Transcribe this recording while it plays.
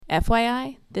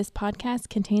FYI, this podcast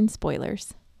contains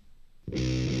spoilers.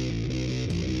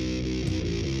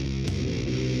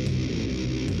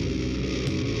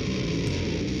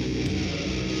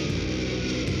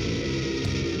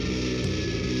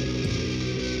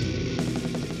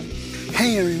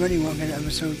 Hey everybody, welcome to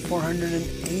episode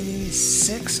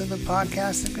 486 of the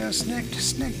podcast that goes Snicked.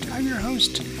 Snicked, I'm your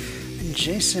host,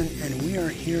 Jason, and we are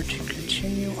here to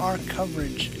continue our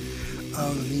coverage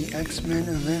of the X-Men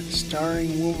event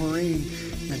starring Wolverine,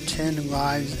 the 10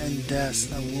 Lives and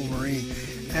Deaths of Wolverine.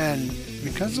 And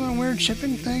because of a weird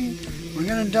shipping thing, we're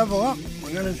going to double up.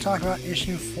 We're going to talk about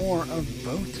issue 4 of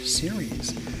both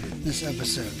series this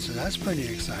episode, so that's pretty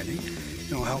exciting.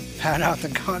 It'll help pad out the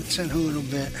content a little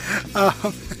bit.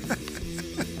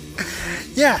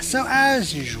 So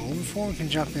as usual, before we can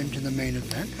jump into the main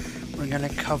event, we're going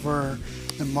to cover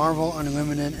the Marvel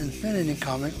Unlimited Infinity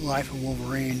comic, Life of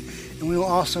Wolverine, and we will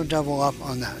also double up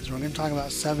on that. So we're going to talk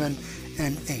about 7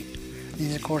 and 8.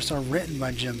 These, of course, are written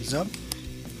by Jim Zub,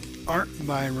 art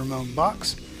by Ramon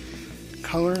Box,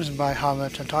 colors by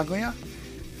Hava Tartaglia,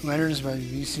 letters by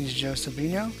VC's Joe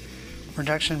Sabino,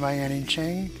 production by Annie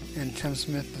Chang and Tim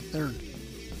Smith III.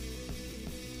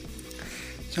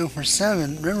 So for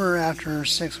 7, remember after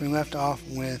 6 we left off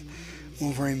with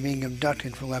Wolverine being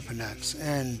abducted for Weapon X,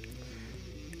 and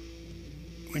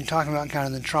we talk about kind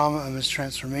of the trauma of his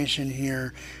transformation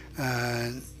here,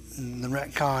 the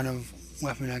retcon of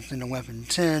Weapon X into Weapon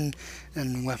 10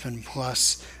 and Weapon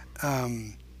Plus.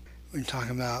 We talk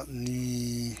about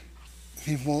the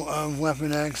people of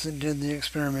Weapon X that did the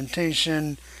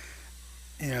experimentation,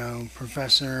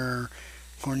 Professor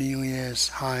Cornelius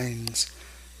Hines.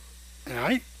 And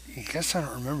I guess I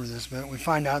don't remember this, but we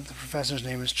find out the professor's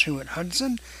name is Truett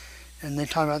Hudson, and they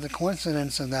talk about the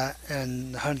coincidence of that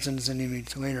and the Hudsons that he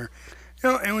meets later.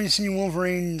 And we see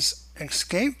Wolverine's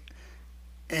escape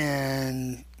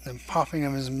and the popping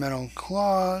of his metal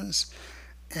claws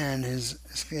and his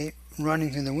escape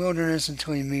running through the wilderness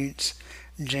until he meets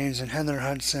James and Heather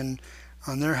Hudson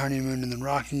on their honeymoon in the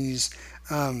Rockies.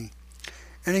 And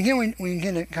again, we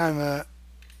get a kind of a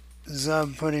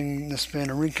Zub putting the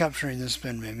spin, or recapturing the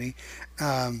spin maybe,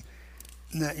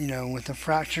 that, with a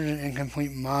fractured and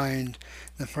incomplete mind,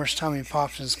 the first time he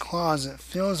pops his claws, it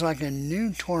feels like a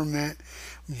new torment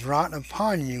brought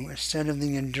upon you instead of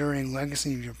the enduring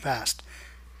legacy of your past.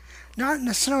 Not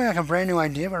necessarily like a brand new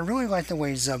idea, but I really like the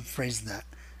way Zub phrased that.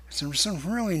 It's some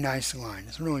really nice line.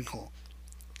 It's really cool.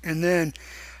 And then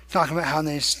talk about how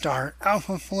they start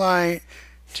Alpha Flight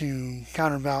to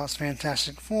counterbalance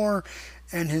Fantastic Four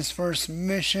and his first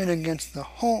mission against the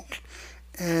Hulk,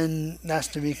 and that's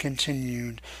to be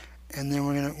continued. And then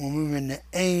we'll move into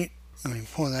 8. Let me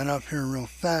pull that up here real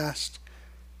fast.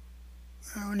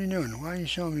 What are you doing? Why are you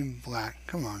showing me black?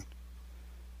 Come on.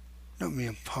 Don't be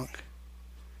a punk.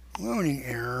 Loading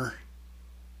error.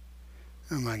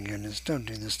 Oh my goodness, don't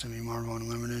do this to me, Marvel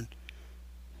Unlimited.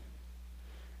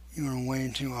 You are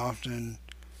way too often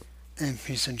a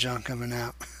piece of junk of an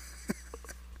app.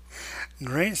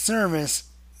 Great service,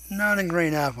 not a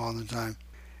great app all the time.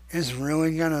 It's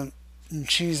really gonna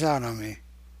cheese out on me.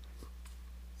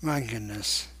 My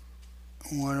goodness.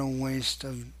 What a waste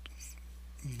of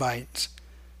bytes.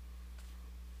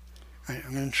 Alright,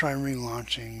 I'm gonna try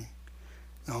relaunching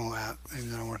the whole app. Maybe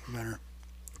that'll work better.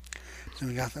 So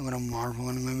we got the little Marvel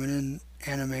Unlimited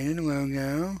animated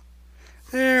logo.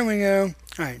 There we go.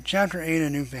 Alright, Chapter 8,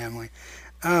 A New Family.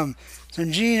 So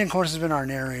Jean, of course, has been our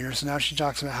narrator, so now she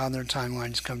talks about how their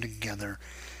timelines come together.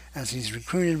 As he's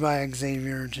recruited by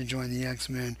Xavier to join the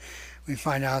X-Men, we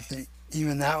find out that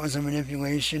even that was a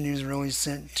manipulation. He was really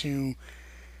sent to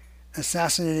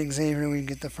assassinate Xavier. We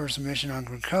get the first mission on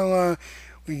Krakoa.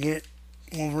 We get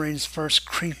Wolverine's first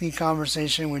creepy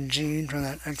conversation with Jean from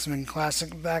that X-Men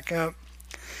Classic backup.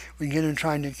 We get him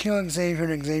trying to kill Xavier,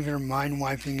 and Xavier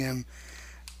mind-wiping him.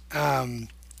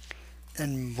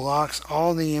 And blocks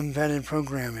all the embedded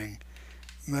programming,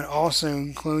 but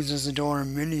also closes the door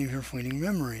on many of your fleeting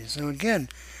memories. So again,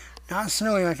 not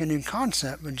necessarily like a new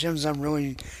concept, but Jim Zub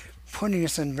really putting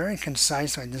us in very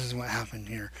concise, like this is what happened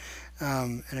here.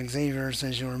 And Xavier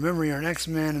says, you'll remember you're an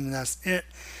X-Men, and that's it.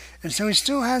 And so he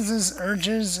still has his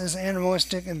urges, his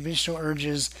animalistic and bestial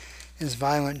urges, his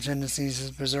violent tendencies,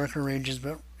 his berserker rages,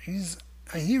 but he's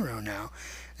a hero now.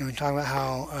 And we talk about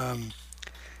how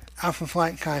Alpha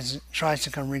Flight tries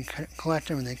to come recollect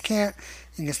him, and they can't.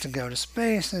 He gets to go to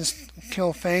space and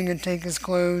kill Fang and take his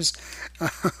clothes.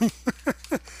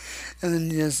 And then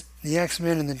there's the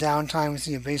X-Men in the downtime. We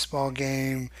see a baseball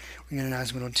game. We get a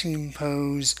nice little team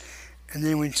pose. And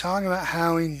then we talk about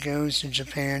how he goes to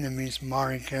Japan and meets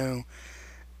Mariko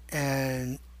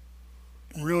and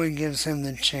really gives him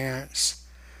the chance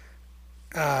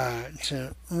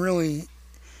to really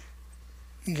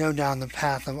go down the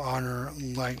path of honor,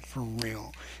 like for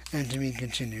real, and to be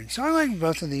continued. So I like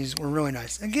both of these. Were really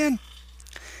nice. Again,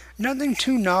 nothing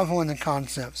too novel in the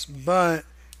concepts, but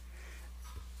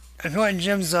I feel like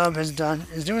Jim Zub is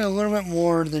doing a little bit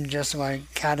more than just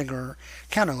like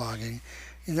cataloging.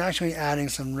 He's actually adding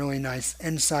some really nice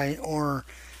insight, or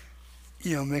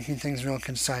making things real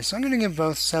concise. So I'm going to give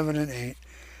both 7 and 8,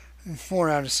 4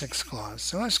 out of 6 claws.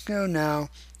 So let's go now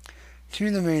to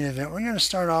the main event. We're going to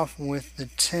start off with the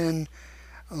 10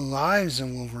 Lives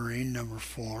of Wolverine, number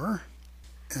 4.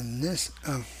 And this,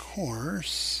 of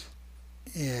course,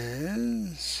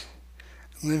 is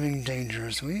Living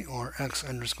Dangerously, or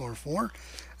X_4,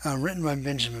 written by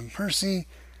Benjamin Percy,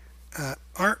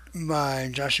 art by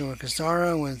Joshua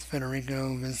Cassara with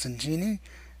Federico Vincentini,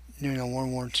 doing a World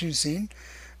War II scene,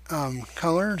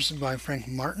 colors by Frank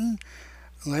Martin,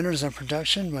 letters of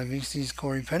production by VC's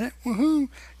Corey Pettit, woohoo,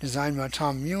 designed by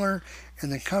Tom Mueller,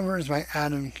 and the cover is by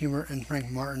Adam Kubert and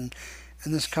Frank Martin,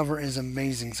 and this cover is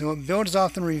amazing. So it builds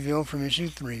off the reveal from issue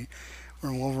 3,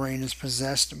 where Wolverine is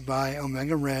possessed by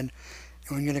Omega Red,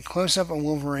 and we get a close-up of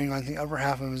Wolverine on the upper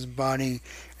half of his body,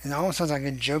 and it almost sounds like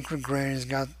a Joker grin. He's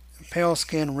got pale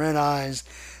skin, red eyes,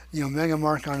 the Omega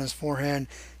mark on his forehead.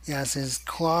 He has his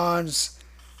claws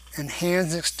and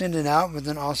hands extended out, but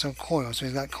then also coils. So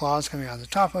he's got claws coming out the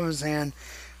top of his hand,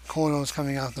 coils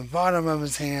coming out the bottom of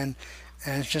his hand,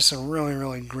 and it's just a really,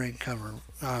 really great cover.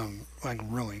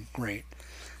 Really great.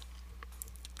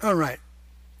 Alright.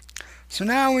 So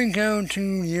now we go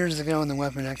 2 years ago in the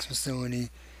Weapon X facility,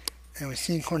 and we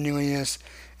see Cornelius,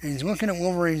 and he's looking at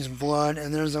Wolverine's blood,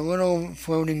 and there's a little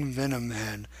floating venom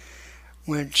head,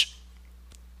 which,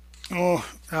 we'll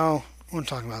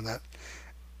talk about that.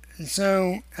 And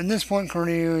so, at this point,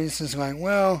 Cornelius is like,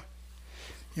 well,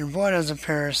 your blood has a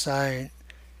parasite.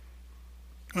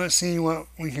 Let's see what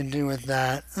we can do with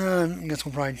that. I guess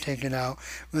we'll probably take it out.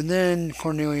 But then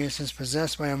Cornelius is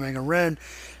possessed by Omega Red,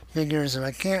 figures if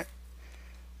I can't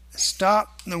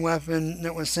stop the weapon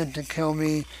that was sent to kill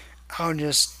me, I'll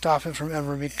just stop it from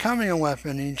ever becoming a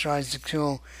weapon. And he tries to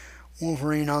kill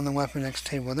Wolverine on the Weapon X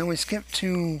table. Then we skip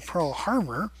to Pearl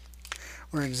Harbor,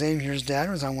 where Xavier's dad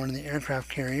was on one of the aircraft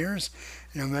carriers,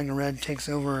 and Omega Red takes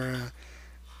over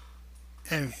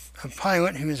a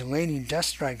pilot who is Lady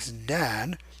Deathstrike's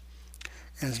dad,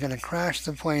 and is going to crash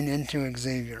the plane into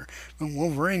Xavier. But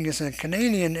Wolverine gets in a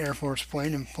Canadian Air Force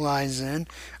plane and flies in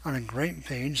on a great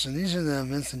page. So these are the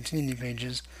Vincentini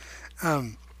pages.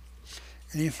 And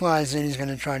he flies in, he's going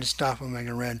to try to stop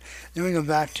Omega Red. Then we go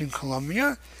back to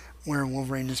Columbia, where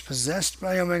Wolverine is possessed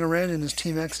by Omega Red in his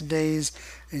Team X days.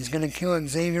 And he's going to kill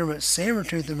Xavier, but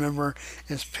Sabretooth, remember,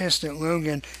 is pissed at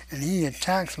Logan, and he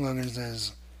attacks Logan and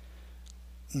says,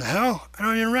 "The hell? I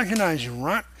don't even recognize you,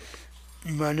 runt."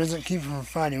 But it doesn't keep him from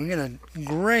fighting. We get a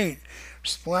great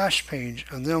splash page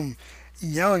of them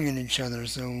yelling at each other.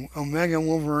 So Omega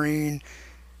Wolverine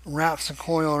wraps a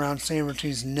coil around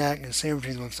Sabretooth's neck, and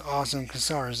Sabretooth looks awesome.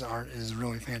 Cassara's art is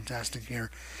really fantastic here.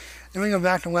 Then we go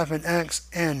back to Weapon X,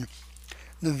 and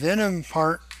the Venom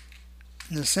part,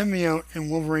 the symbiote in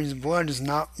Wolverine's blood does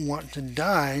not want to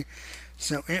die,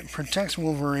 so it protects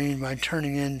Wolverine by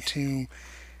turning into,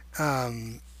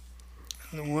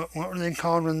 what were they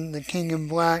called when the King in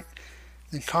Black?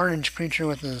 The Carnage creature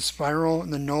with the spiral,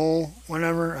 the knoll,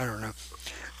 whatever, I don't know.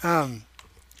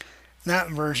 That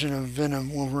version of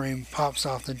Venom Wolverine pops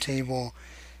off the table,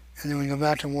 and then we go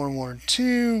back to World War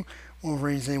II.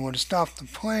 Wolverine's able to stop the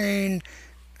plane.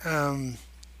 Omega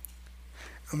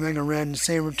Red and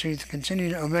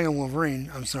Sabretooth Omega Wolverine,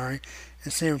 and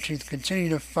Sabretooth continue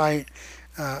to fight.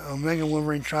 Omega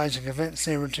Wolverine tries to convince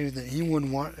Sabretooth that he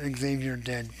would want Xavier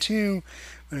dead too,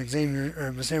 but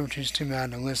Sabretooth's too mad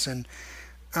to listen.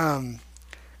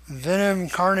 Venom,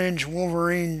 Carnage,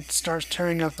 Wolverine starts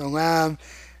tearing up the lab.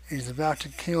 He's about to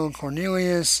kill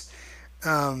Cornelius.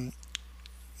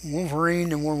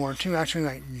 Wolverine in World War II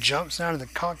actually jumps out of the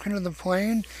cockpit of the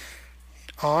plane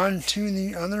onto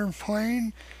the other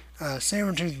plane.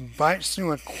 Sabretooth bites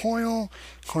through a coil.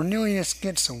 Cornelius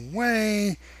gets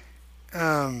away.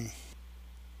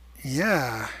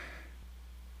 Yeah.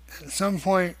 At some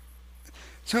point,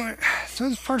 so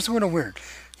this part's a little weird,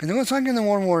 because it looks like in the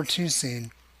World War II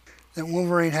scene that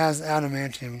Wolverine has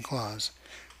adamantium claws,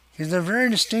 because they're very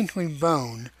distinctly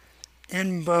bone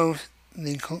in both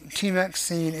the Team X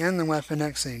scene and the Weapon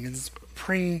X scene. It's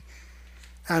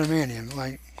pre-adamantium.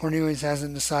 Like, Cornelius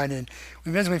hasn't decided.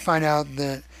 We basically find out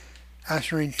that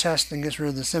after he tests and gets rid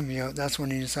of the symbiote, that's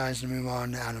when he decides to move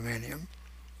on to adamantium.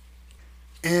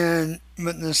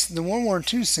 But the World War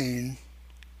II scene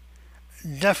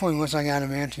definitely looks like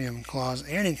adamantium claws,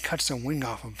 and he cuts a wing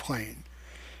off a plane.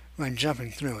 by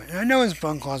jumping through it. And I know his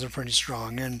bone claws are pretty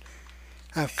strong and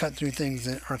have cut through things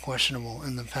that are questionable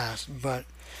in the past, but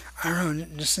I don't know,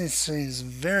 it just seems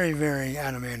very, very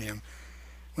adamantium,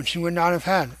 which he would not have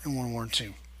had in World War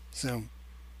II. So,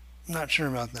 not sure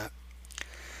about that.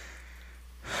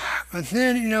 But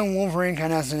then, Wolverine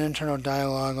kind of has an internal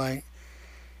dialogue like,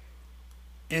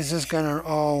 is this going to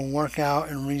all work out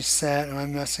and reset? Am I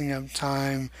messing up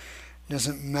time?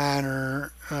 Doesn't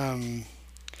matter. I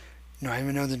don't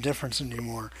even know the difference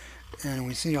anymore. And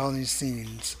we see all these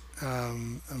scenes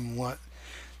and what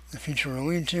the future will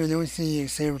lead to. And then we see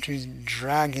Sabretooth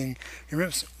dragging. He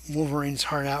rips Wolverine's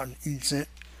heart out and eats it.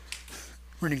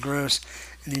 Pretty gross.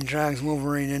 And he drags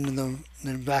Wolverine into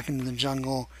back into the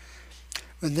jungle.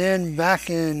 But then back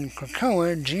in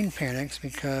Krakoa, Jean panics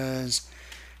because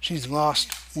she's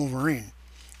lost Wolverine.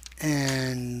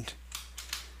 And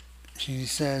she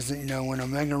says that, when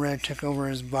Omega Red took over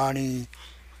his body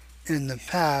in the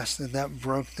past, that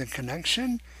broke the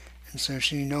connection. And so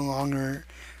she's no longer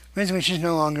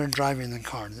driving the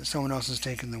car, that someone else has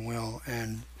taken the wheel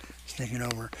and is taking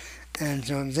over. And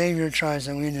so Xavier tries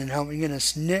to lean in and help him get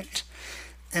us nicked.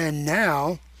 And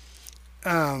now,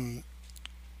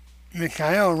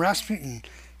 Mikhail Rasputin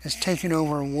has taken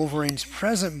over Wolverine's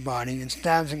present body and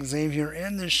stabs Xavier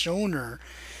in the shoulder.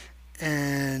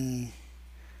 And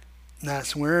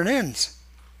that's where it ends.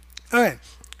 Okay,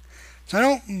 so I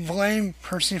don't blame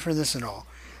Percy for this at all.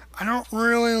 I don't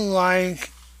really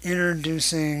like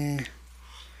introducing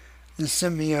the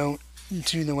symbiote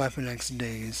to the Weapon X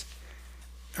days,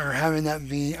 or having that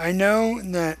be. I know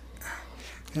that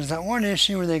there's that one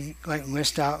issue where they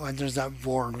list out there's that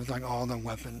board with all the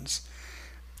weapons,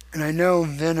 and I know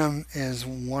Venom is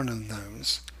one of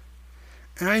those,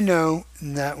 and I know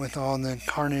that with all the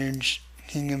Carnage,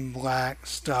 King in Black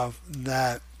stuff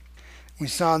that we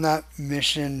saw that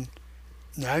mission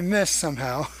that I missed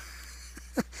somehow,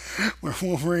 where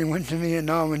Wolverine went to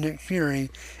Vietnam with Nick Fury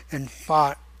and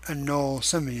fought a Null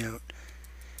symbiote.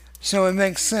 So it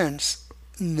makes sense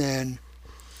then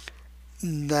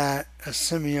that a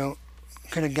symbiote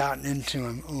could have gotten into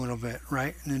him a little bit,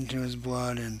 right? And into his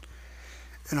blood and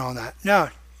all that.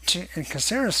 Now, in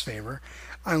Cassara's favor,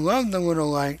 I love the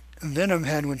little Venom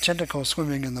head with tentacles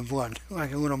swimming in the blood,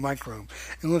 like a little microbe.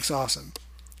 It looks awesome.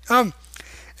 And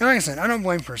like I said, I don't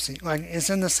blame Percy. It's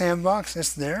in the sandbox,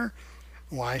 it's there.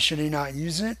 Why should he not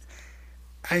use it?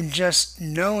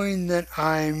 Knowing that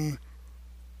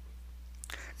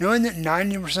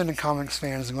 90% of comics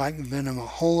fans like Venom a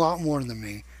whole lot more than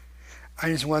me, I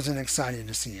just wasn't excited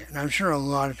to see it. And I'm sure a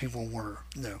lot of people were,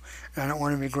 though. And I don't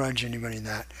want to begrudge anybody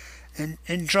that. And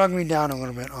it dragged me down a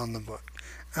little bit on the book.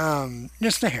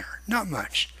 Just a hair, not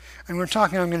much. And we're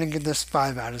talking, I'm going to give this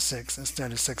 5 out of 6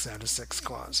 instead of 6 out of 6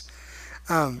 claws.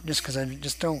 Just because I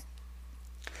don't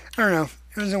know.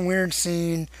 It was a weird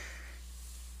scene.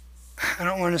 I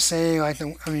don't want to say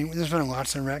there's been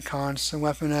lots of retcons to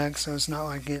Weapon X, so it's not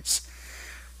like it's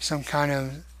some kind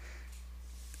of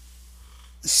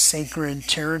sacred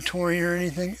territory or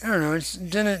anything. I don't know. It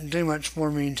didn't do much for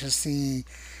me to see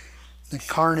the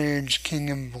Carnage King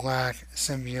in Black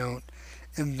symbiote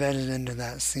embedded into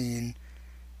that scene.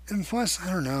 And plus, I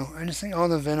don't know. I just think all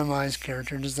the Venomized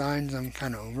character designs, I'm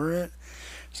kind of over it.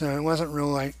 So it wasn't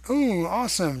real ooh,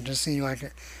 awesome to see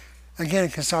again,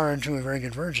 Cassara to a very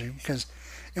good version, because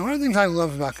one of the things I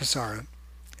love about Cassara,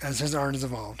 as his art has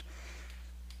evolved,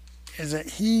 is that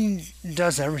he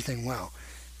does everything well.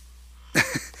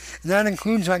 And that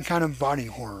includes that kind of body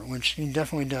horror, which he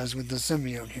definitely does with the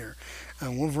symbiote here.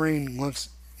 Wolverine looks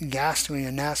ghastly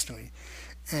and nasty,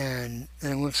 and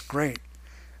it looks great.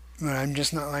 But I'm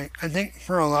just not I think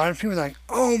for a lot of people,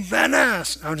 oh,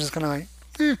 badass! I'm just kind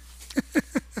of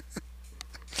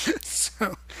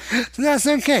So that's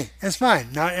okay. It's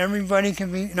fine. Not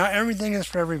everything is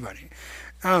for everybody.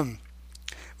 But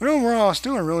overall,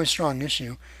 still a really strong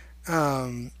issue.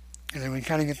 And then we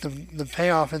kind of get the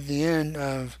payoff at the end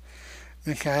of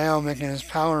Mikhail making his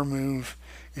power move.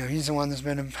 He's the one that's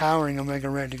been empowering Omega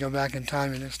Red to go back in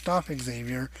time and stop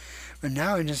Xavier. But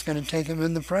now he's just going to take him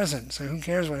in the present. So who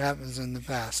cares what happens in the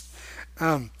past?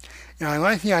 I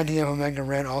like the idea of Omega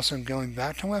Red also going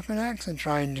back to Weapon X and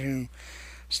trying to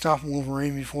stop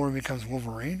Wolverine before he becomes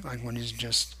Wolverine, when he's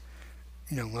just,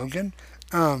 Logan.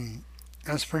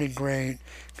 That's pretty great.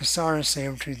 Cassara's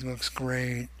Sabretooth looks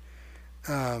great.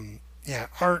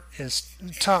 Art is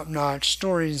top notch.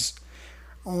 Story's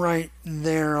right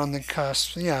there on the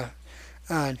cusp.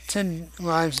 10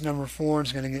 Lives number 4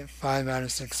 is going to get 5 out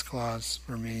of 6 claws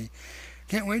for me.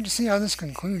 Can't wait to see how this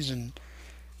concludes, and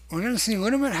we're going to see a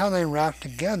little bit how they wrap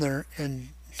together in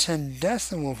 10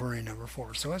 Deaths of Wolverine number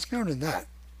 4. So let's go to that.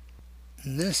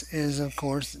 This is, of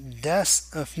course, Deaths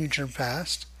of Future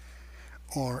Past,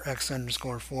 or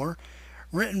X_4,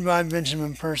 written by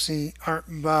Benjamin Percy, art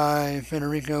by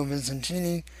Federico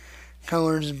Vincentini,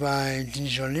 colors by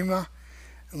Dijo Lima,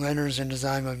 letters and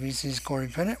design by VC's Corey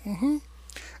Pennant,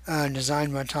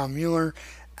 designed by Tom Mueller.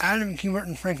 Adam Kubert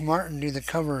and Frank Martin do the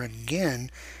cover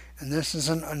again, and this is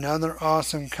another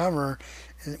awesome cover.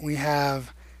 We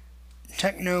have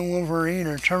Techno Wolverine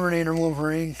or Terminator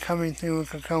Wolverine coming through a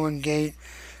Krakoan gate.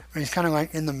 He's kind of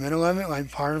like in the middle of it, like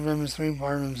part of him is through,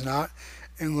 part of him is not.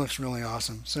 It looks really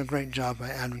awesome. So great job by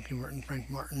Adam Kubert and Frank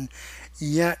Martin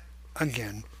yet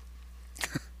again.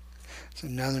 So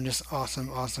another just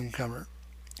awesome cover.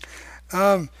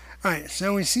 Alright,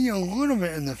 so we see a little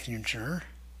bit in the future,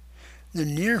 the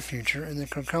near future, in the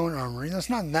Krakoan armory. That's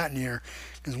not that near,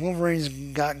 because Wolverine's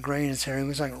got gray in his hair. He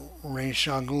looks like Ray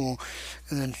Shagul.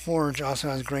 And then Forge also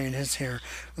has gray in his hair.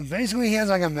 But basically, he has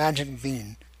like a magic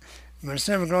bean. But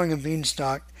instead of growing a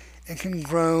beanstalk, it can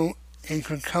grow a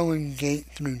Krakoan gate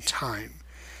through time.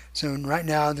 So right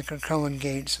now, the Krakoan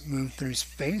gates move through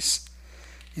space.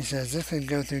 He says this can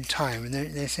go through time. And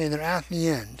they say they're at the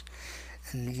end.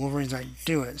 And Wolverine's like,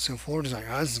 do it. So Forge is like,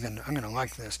 oh, I'm gonna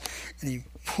like this. And he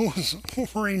pulls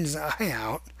Wolverine's eye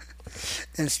out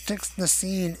and sticks the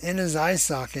seed in his eye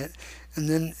socket, and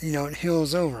then, it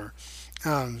heals over.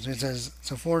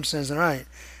 So Forge says, all right,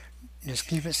 just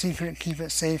keep it secret, keep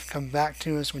it safe, come back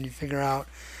to us when you figure out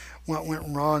what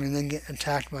went wrong, and then get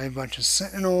attacked by a bunch of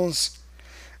Sentinels.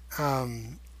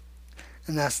 And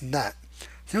that's that.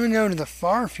 Then we go to the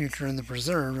far future in the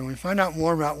Preserve, and we find out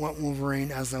more about what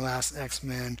Wolverine as the last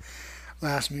X-Men,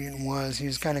 last mutant was. He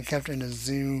was kind of kept in a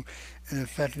zoo and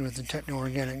infected with the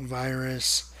techno-organic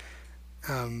virus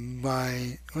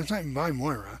by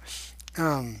Moira.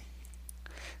 So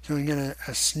we get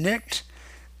a snicked,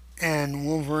 and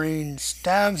Wolverine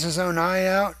stabs his own eye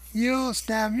out. You'll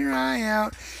stab your eye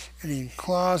out. And he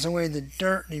claws away the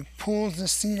dirt, and he pulls the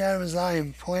seed out of his eye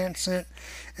and plants it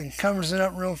and covers it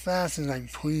up real fast. And he's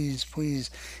like, please,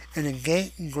 please. And a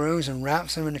gate grows and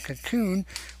wraps him in a cocoon,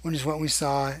 which is what we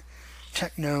saw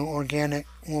techno-organic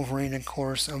Wolverine, of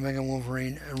course, Omega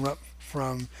Wolverine erupt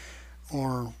from,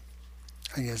 or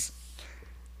I guess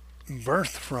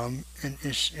birth from,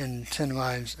 in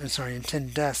 10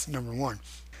 Deaths, number 1.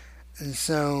 And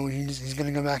so he's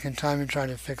going to go back in time and try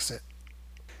to fix it.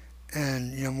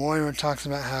 And, Moira talks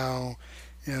about how,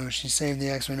 she saved the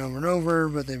X-Men over and over,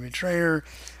 but they betray her.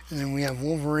 And then we have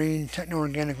Wolverine,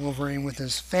 techno-organic Wolverine with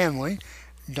his family,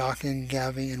 Daken,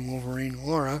 Gabby, and Wolverine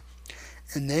Laura.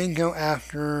 And they go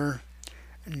after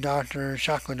Dr.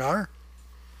 Shakladar.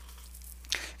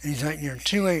 And he's like, you're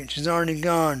too late, she's already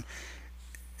gone.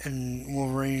 And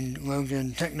Wolverine,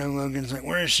 Logan, Techno Logan's like,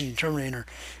 where is she, Terminator?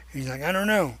 And he's like, I don't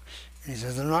know. And he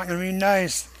says, I'm not going to be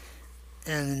nice.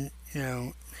 And,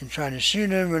 they try to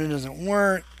shoot him, but it doesn't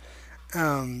work.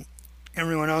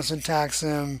 Everyone else attacks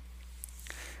him.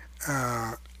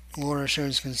 Laura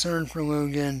shows concern for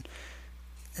Logan.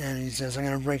 And he says, I'm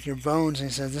going to break your bones. And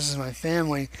he says, this is my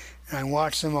family. And I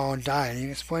watched them all die. And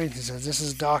he explains, he says, this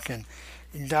is Daken.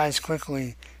 He dies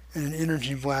quickly in an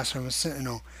energy blast from a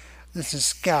Sentinel. This is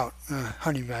Scout,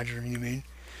 Honey Badger, you mean.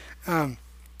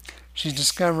 She's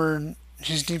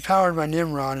depowered by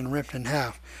Nimrod and ripped in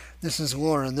half. This is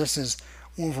Laura. This is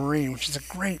Wolverine, which is a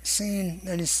great scene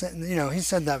that he said, he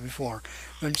said that before,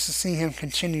 but just to see him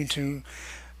continue to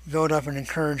build up and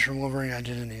encourage her Wolverine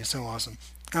identity is so awesome.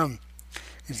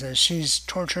 He says she's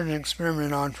tortured and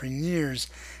experimented on for years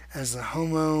as the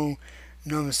Homo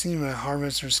Novissima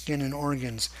harvests her skin and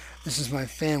organs. This is my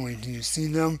family. Do you see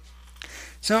them?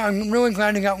 So I'm really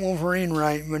glad he got Wolverine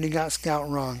right, but he got Scout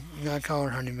wrong. You gotta call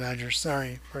her Honey Badger.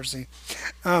 Sorry, Percy.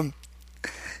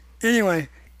 Anyway,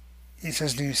 he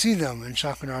says, do you see them? And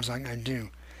Shakladar's like, I do.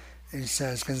 And he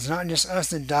says, because it's not just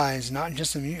us that dies, not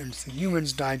just the mutants, the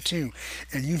humans die too,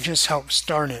 and you just helped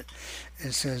start it.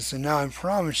 It says, so now I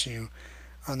promise you,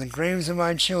 on the graves of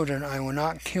my children, I will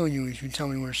not kill you if you tell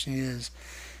me where she is.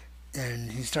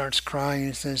 And he starts crying, and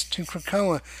he says, to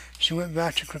Krakoa. She went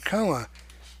back to Krakoa.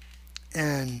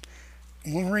 And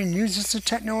Wolverine uses the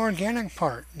techno-organic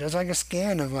part, does like a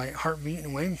scan of like heartbeat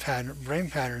and brain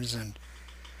patterns, and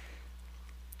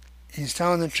he's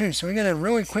telling the truth. So we get a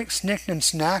really quick snicked and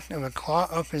snacked of a claw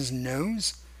up his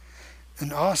nose.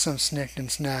 An awesome snicked and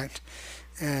snacked.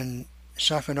 And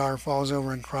Shakladar falls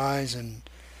over and cries, and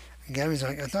Gabby's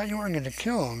like, I thought you weren't going to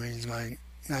kill him. And he's like,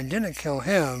 I didn't kill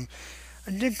him.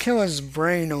 I did kill his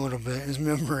brain a little bit, his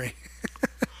memory.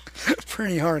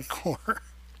 Pretty hardcore.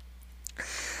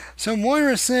 So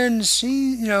Moira sends,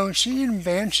 she and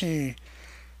Banshee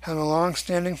have a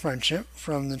long-standing friendship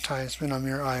from the time spent on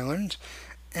Muir Island.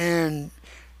 And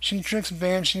she tricks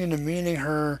Banshee into meeting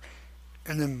her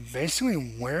and then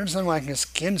basically wears them like a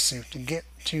skin suit to get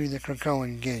to the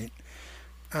Krakoan gate.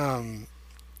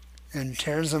 And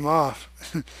tears them off.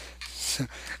 So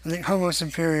I think Homo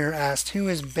Superior asked, who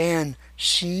is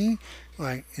Banshee?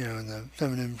 Like, the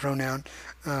feminine pronoun.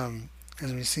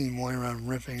 As we see Moira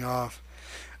ripping off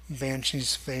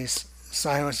Banshee's face,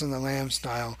 Silence of the Lamb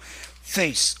style.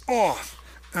 Face off!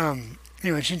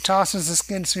 Anyway, she tosses the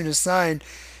skin suit aside,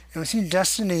 and we see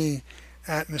Destiny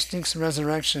at Mystique's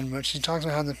resurrection, but she talks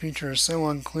about how the future is so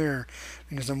unclear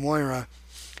because of Moira.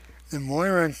 Then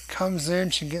Moira comes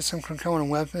in, she gets some Krakoan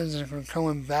weapons and a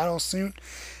Krakoan battle suit.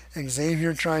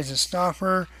 Xavier tries to stop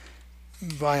her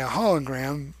by a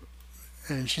hologram,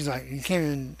 and she's like, you can't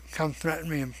even come threaten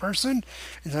me in person.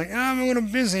 He's like, I'm a little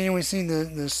busy, and we see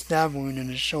the stab wound in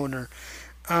his shoulder.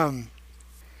 But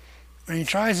he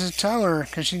tries to tell her,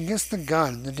 because she gets the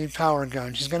gun, the depower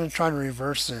gun, she's going to try to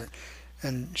reverse it.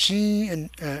 And she and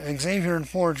Xavier and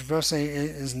Forge both say it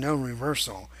is no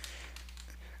reversal.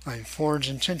 Like, Forge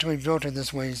intentionally built it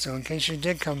this way, so in case she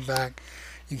did come back,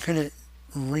 you couldn't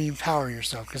repower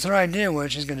yourself. Because her idea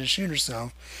was she's going to shoot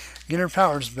herself, get her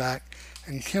powers back,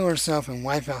 and kill herself and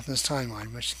wipe out this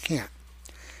timeline. But she can't.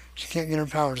 She can't get her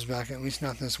powers back, at least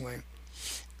not this way.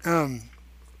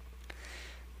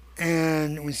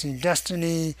 And we see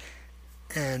Destiny,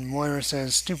 and Moira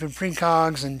says, stupid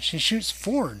precogs, and she shoots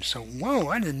Forge. So, whoa,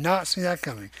 I did not see that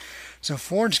coming. So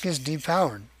Forge gets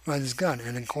depowered by this gun,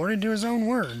 and according to his own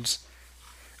words,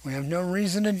 we have no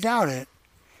reason to doubt it.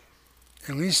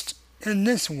 At least in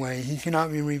this way, he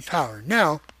cannot be repowered.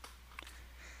 Now,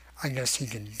 I guess he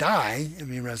can die and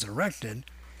be resurrected,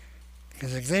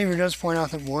 because Xavier does point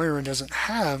out that Moira doesn't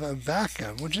have a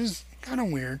backup, which is kind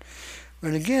of weird.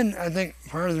 But again, I think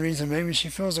part of the reason maybe she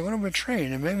feels a little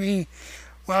betrayed, and maybe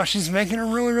while she's making a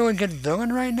really, really good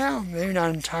villain right now, maybe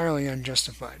not entirely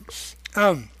unjustified.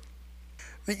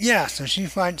 But yeah, so she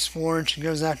fights Forge, she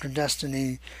goes after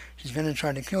Destiny, she's going to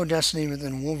try to kill Destiny, but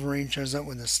then Wolverine shows up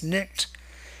with a snikt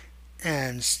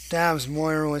and stabs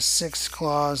Moira with 6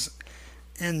 claws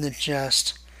in the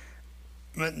chest.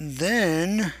 But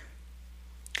then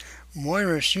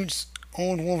Moira shoots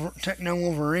old Techno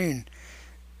Wolverine,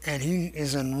 and he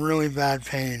is in really bad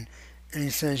pain. And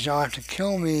he says, y'all have to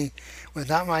kill me.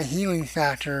 Without my healing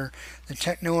factor, the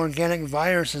techno-organic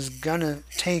virus is gonna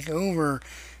take over.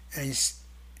 And he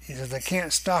says, I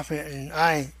can't stop it.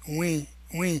 And we.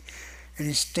 And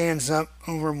he stands up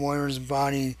over Moira's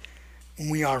body.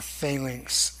 We are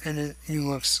Phalanx. And he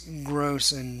looks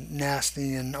gross and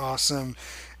nasty and awesome.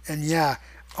 And yeah,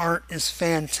 art is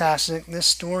fantastic. This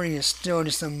story is still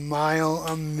just a mile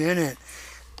a minute.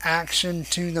 Action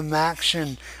to the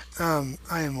maction.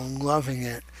 I am loving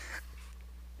it.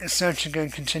 It's such a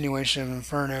good continuation of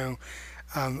Inferno.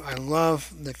 I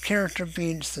love the character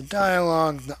beats, the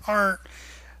dialogue, the art,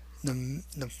 the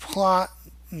plot,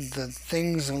 the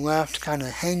things left kind of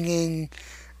hanging.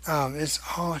 It's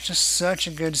just such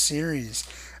a good series.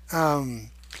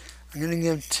 I'm going to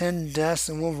give 10 deaths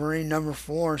in Wolverine number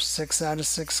 4, 6 out of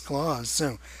 6 claws.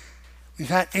 So we've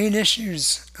had 8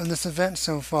 issues of this event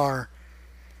so far.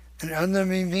 And other than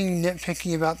me being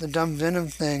nitpicky about the dumb Venom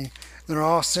thing, they're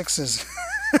all 6s.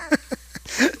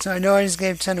 So I know I just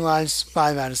gave 10 lives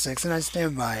 5 out of 6, and I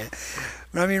stand by it.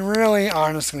 But I mean, really,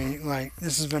 honestly, like,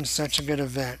 this has been such a good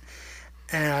event.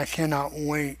 And I cannot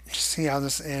wait to see how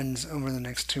this ends over the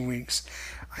next 2 weeks.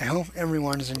 I hope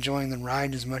everyone is enjoying the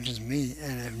ride as much as me.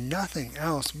 And if nothing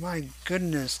else, my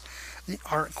goodness, the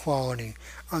art quality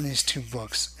on these 2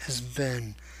 books has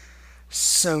been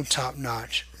so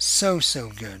top-notch, so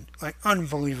good, like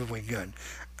unbelievably good.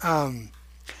 And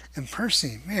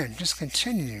Percy, man, just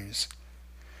continues.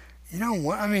 You know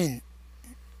what? I mean,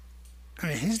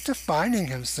 he's defining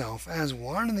himself as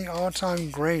one of the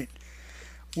all-time great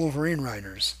Wolverine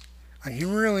writers. Like, he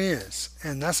really is,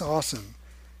 and that's awesome.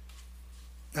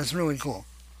 That's really cool.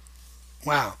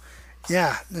 Wow.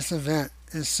 Yeah, this event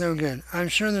is so good. I'm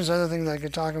sure there's other things I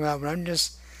could talk about, but I'm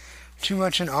just too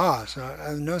much in awe, so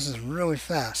I've noticed this really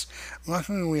fast.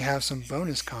 Luckily, we have some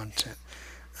bonus content.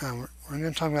 We're going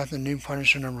to talk about the new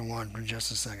Punisher number 1 for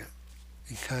just a second,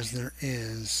 because there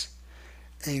is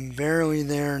a barely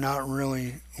there, not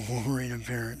really Wolverine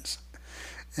appearance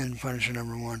in Punisher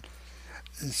number 1.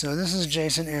 And so this is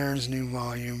Jason Aaron's new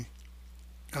volume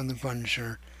of the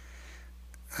Punisher.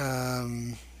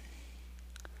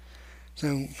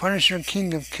 So Punisher,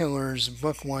 King of Killers,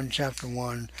 Book 1, Chapter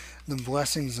 1, The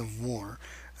Blessings of War.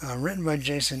 Written by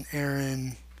Jason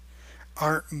Aaron,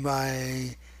 art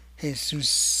by Jesus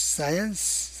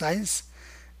Science,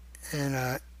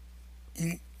 and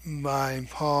ink by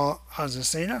Paul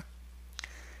Azaceta.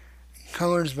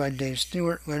 Colors by Dave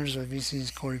Stewart, letters by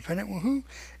VC's Corey Pennant, woohoo,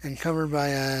 and cover by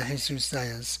Jesus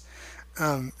Zayas.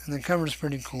 And the cover's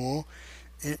pretty cool.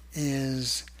 It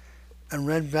is a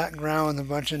red background with a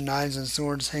bunch of knives and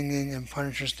swords hanging, and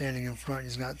Punisher standing in front.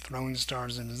 He's got throwing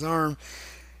stars in his arm.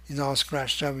 He's all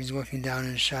scratched up. He's looking down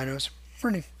in shadows.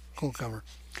 Pretty cool cover.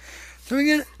 So we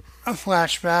get a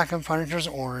flashback of Punisher's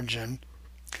origin,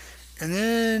 and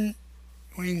then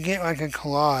we get like a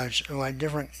collage of like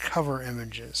different cover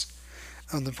images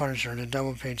of the Punisher in a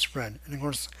double-page spread. And of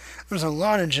course, there's a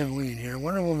lot of Jim Lee in here.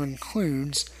 One of them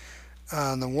includes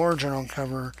the War Journal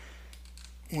cover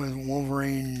with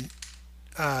Wolverine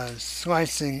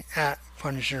slicing at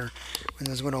Punisher with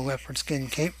his little leopard skin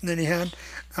cape that he had.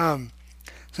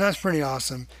 So that's pretty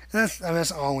awesome. And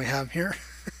that's all we have here.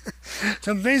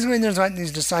 So basically there's like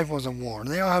these Disciples of War.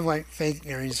 They all have like fake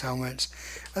Ares helmets.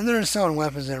 And they're selling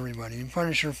weapons to everybody. And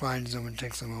Punisher finds them and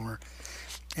takes them over.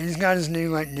 And he's got his new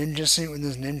like ninja suit with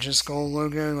his ninja skull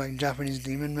logo, like Japanese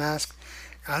demon mask.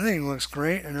 I think it looks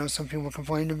great. I know some people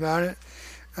complained about it.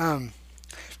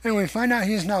 Anyway, we find out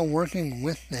he's now working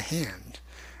with the Hand.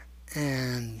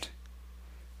 And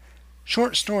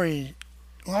long story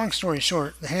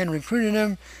short, the Hand recruited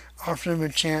him, offered him a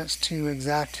chance to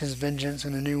exact his vengeance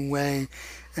in a new way,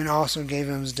 and also gave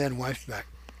him his dead wife back.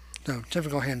 So,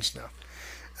 typical Hand stuff.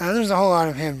 There's a whole lot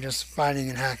of him just fighting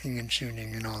and hacking and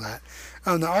shooting and all that.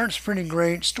 The art's pretty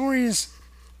great. Story's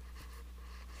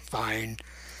fine.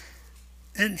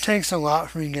 It takes a lot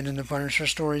for me to get into Punisher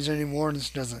stories anymore. This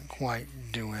doesn't quite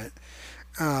do it.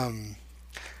 I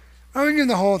would give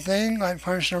the whole thing, like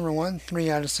Punisher #1, 3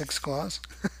 out of 6 claws.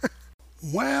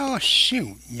 Well,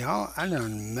 shoot, y'all, I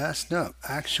done messed up.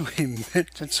 I actually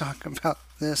meant to talk about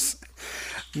this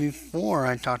before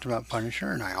I talked about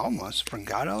Punisher, and I almost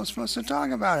forgot I was supposed to talk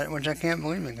about it, which I can't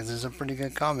believe it, because it's a pretty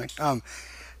good comic.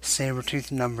 Sabretooth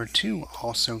 #2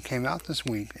 also came out this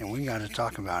week, and we got to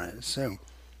talk about it. So,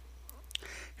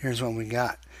 here's what we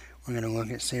got. We're going to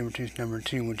look at Sabretooth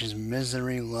 #2, which is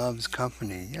Misery Loves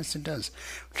Company. Yes, it does.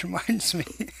 Which reminds me...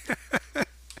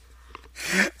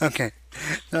 Okay,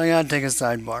 so I gotta take a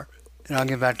sidebar, and I'll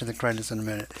get back to the credits in a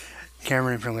minute.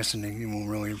 Cameron, if you're listening, you will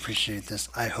really appreciate this,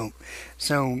 I hope.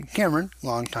 So, Cameron,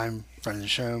 longtime friend of the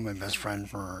show, my best friend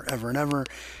forever and ever,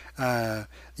 the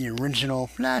original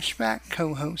Flashback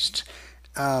co-host.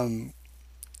 We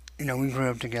grew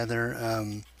up together,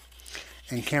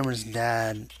 and Cameron's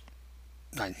dad,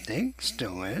 I think,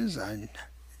 still is. I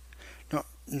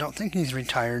don't think he's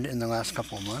retired in the last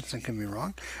couple of months. I could be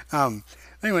wrong.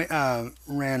 Anyway,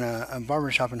 ran a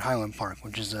barbershop in Highland Park,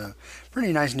 which is a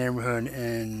pretty nice neighborhood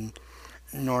in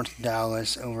North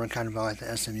Dallas, over kind of by like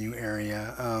the SMU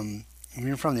area. If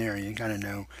you're from the area, you kind of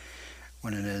know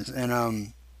what it is.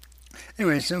 And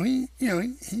anyway, so he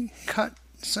cut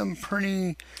some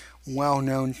pretty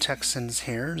well-known Texans'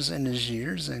 hairs in his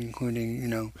years,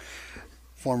 including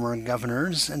former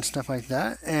governors and stuff like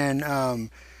that. And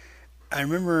I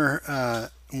remember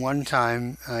one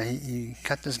time he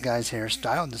cut this guy's hair,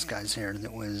 styled this guy's hair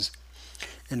that was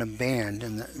in a band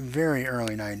in the very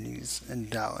early 90s in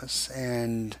Dallas.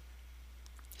 And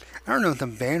I don't know if the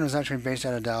band was actually based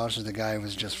out of Dallas or the guy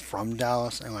was just from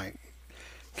Dallas and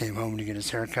came home to get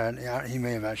his hair cut. He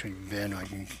may have actually been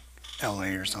in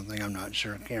LA or something. I'm not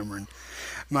sure. Cameron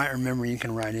might remember. You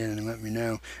can write in and let me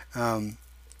know.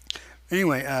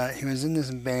 Anyway, he was in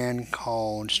this band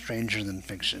called Stranger Than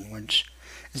Fiction, which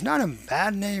is not a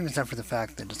bad name except for the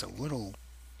fact that it's a little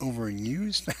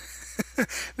overused.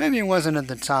 Maybe it wasn't at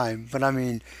the time, but I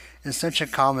mean, it's such a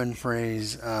common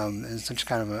phrase, and such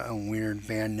kind of a weird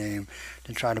band name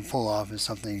to try to pull off as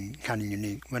something kind of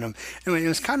unique. But anyway, it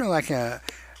was kind of like a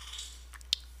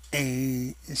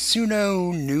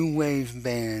pseudo new wave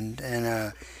band,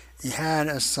 and he had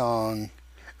a song.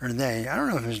 Or I don't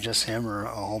know if it was just him or a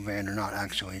whole band or not,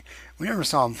 actually. We never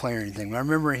saw him play or anything, but I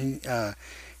remember he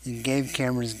gave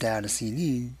Cameron's dad a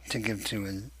CD to give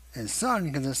to his son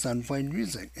because his son played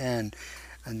music. And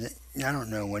I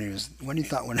don't know what he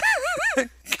thought would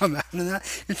come out of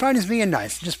that. It's probably just being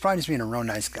nice, probably just being a real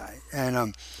nice guy.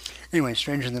 And anyway,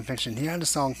 Stranger Than Fiction, he had a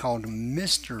song called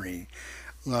Mystery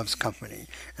Loves Company.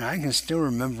 And I can still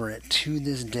remember it to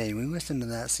this day. We listened to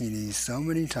that CD so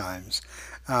many times.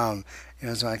 It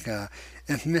was like,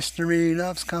 if mystery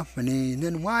loves company,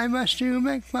 then why must you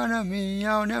make fun of me?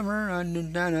 I'll never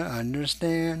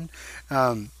understand.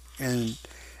 And,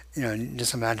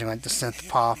 just imagine like the synth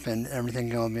pop and everything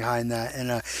going behind that.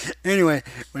 And anyway,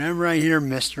 whenever I hear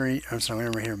Misery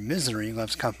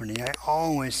Loves Company, I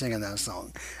always sing of that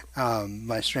song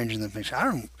by Stranger Than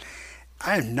Fiction.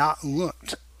 I have not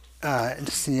looked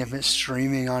to see if it's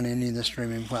streaming on any of the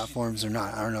streaming platforms or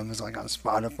not. I don't know if it's like on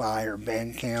Spotify or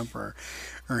Bandcamp or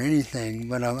anything,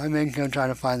 but I may go try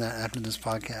to find that after this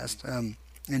podcast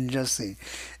and just see.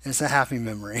 It's a happy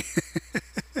memory.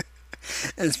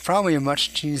 It's probably a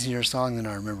much cheesier song than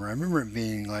I remember. I remember it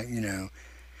being like,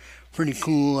 pretty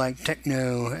cool, like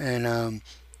techno, and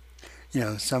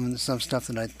some stuff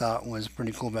that I thought was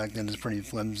pretty cool back then is pretty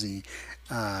flimsy.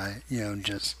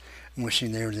 Just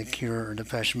wishing they were The Cure or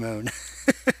Depeche Mode.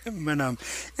 But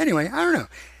anyway, I don't know.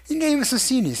 He gave us a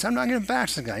CD, so I'm not going to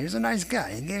bash the guy. He's a nice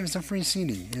guy. He gave us a free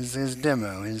CD, his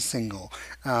demo, his single.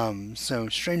 So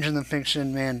Stranger Than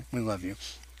Fiction, man, we love you.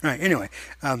 All right, anyway,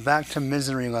 back to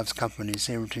Misery Loves Company,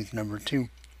 Sabretooth number 2.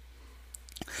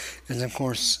 And of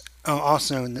course,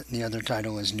 also the other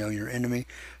title is Know Your Enemy,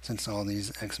 since all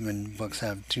these X-Men books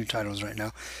have 2 titles right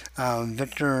now.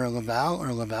 Victor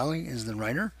Lavallee is the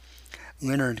writer.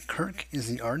 Leonard Kirk is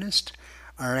the artist.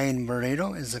 Arain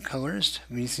Barreto is the colorist.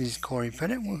 VC's Corey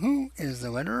Pettit, who is the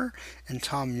letterer, and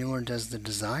Tom Mueller does the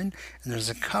design. And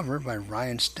there's a cover by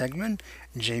Ryan Stegman,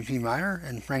 J.P. Meyer,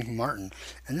 and Frank Martin.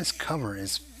 And this cover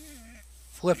is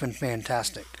flippin'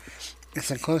 fantastic.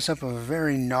 It's a close-up of a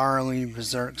very gnarly,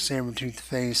 berserk Sabretooth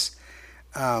face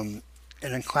in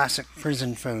a classic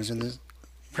prison pose, with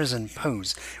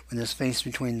his face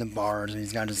between the bars, and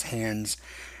he's got his hands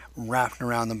wrapped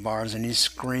around the bars, and he's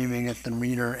screaming at the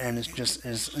reader, and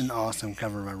it's an awesome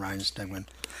cover by Ryan Stegman.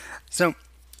 So,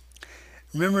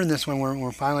 remember this one,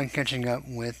 we're finally catching up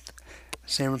with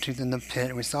Sabretooth in the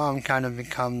pit. We saw him kind of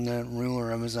become the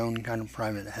ruler of his own kind of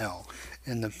private hell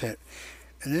in the pit.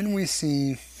 And then we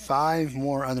see 5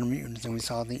 more other mutants than we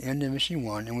saw at the end of issue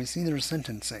 1, and we see their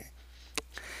sentencing.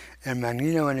 And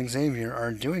Magneto and Xavier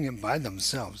are doing it by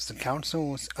themselves. The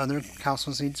other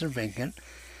council seats are vacant,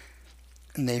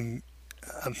 and they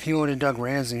appeal to Doug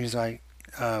Ramsey, who's like,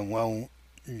 well,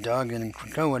 Doug and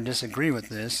Krakoa disagree with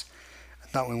this. I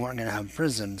thought we weren't going to have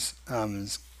prisons.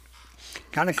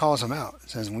 Kind of calls him out.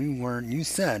 Says, you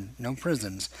said no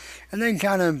prisons. And then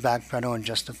kind of backpedal and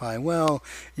justify, well,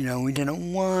 we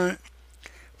didn't want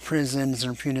prisons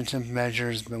or punitive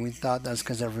measures, but we thought that's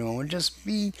because everyone would just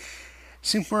be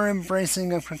super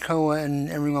embracing of Krakoa and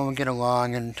everyone would get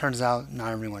along, and it turns out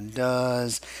not everyone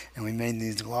does, and we made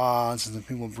these laws, and the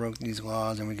people broke these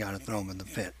laws, and we got to throw them in the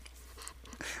pit.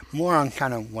 More on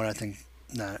kind of what I think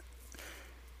that,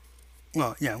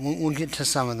 well, yeah, we'll get to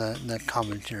some of the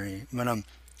commentary, but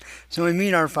so we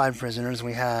meet our 5 prisoners.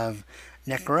 We have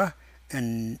Nekra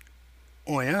and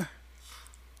Oya,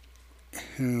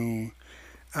 who,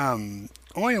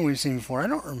 Oya we've seen before. I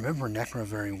don't remember Nekra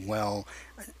very well.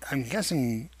 I'm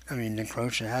guessing,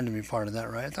 Necrotia had to be part of that,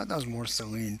 right? I thought that was more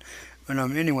Selene. But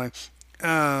anyway,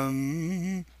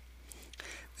 yeah,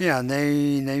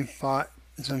 they fought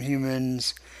some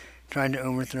humans, tried to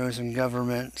overthrow some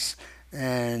governments,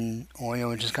 and Oya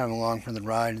was just kind of along for the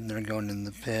ride, and they're going in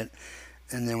the pit.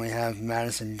 And then we have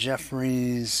Madison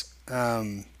Jeffries. We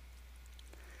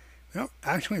don't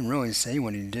actually really say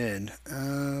what he did.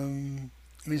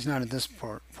 At least not at this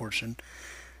portion.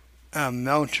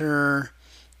 Melcher,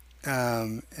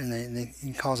 and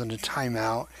he calls it a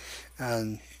timeout.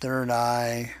 Third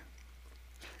Eye,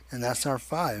 and that's our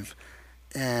 5.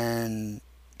 And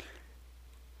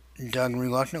Doug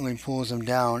reluctantly pulls him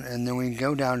down, and then we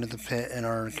go down to the pit, and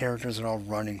our characters are all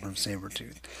running from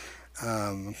Sabretooth.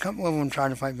 A couple of them try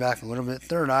to fight back a little bit.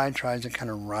 Third Eye tries to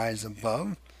kind of rise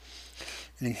above,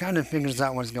 and he kind of figures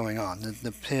out what's going on. That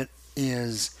the pit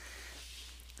is,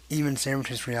 even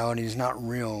Sabretooth's reality is not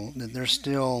real, that they're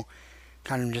still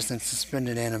kind of just in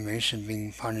suspended animation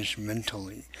being punished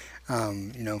mentally,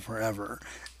 forever.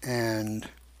 And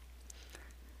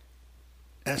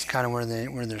that's kind of where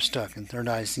they're stuck. And Third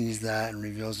Eye sees that and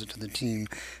reveals it to the team.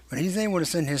 But he's able to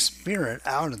send his spirit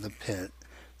out of the pit,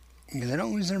 because they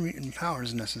don't lose their mutant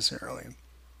powers necessarily.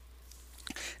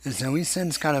 And so he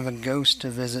sends kind of a ghost to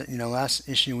visit. Last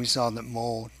issue we saw that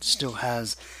Mole still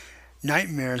has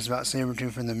nightmares about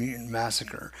Sabretooth and the Mutant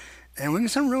Massacre. And we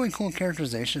get some really cool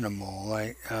characterization of Mole,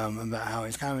 like about how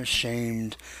he's kind of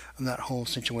ashamed of that whole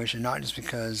situation, not just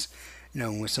because,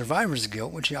 with survivor's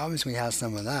guilt, which he obviously has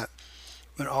some of that,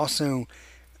 but also,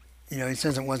 he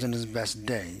says it wasn't his best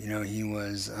day. He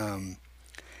was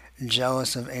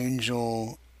jealous of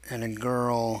Angel and a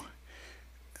girl.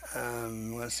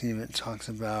 Let's see if it talks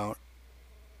about,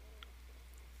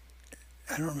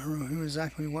 I don't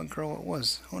remember what girl it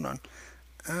was. Hold on.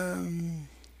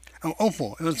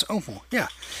 Opal. It was Opal. Yeah.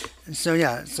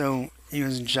 So he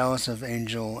was jealous of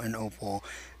Angel and Opal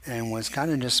and was kind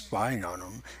of just spying on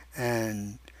them.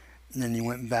 And then he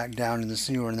went back down to the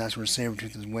sewer, and that's where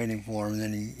Sabretooth was waiting for him. And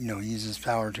then he, used his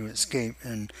power to escape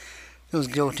and feels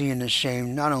guilty and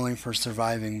ashamed, not only for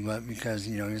surviving, but because,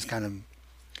 he was kind of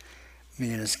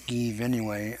being a skeeve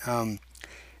anyway. And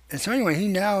so anyway, he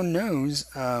now knows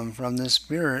from this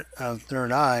spirit of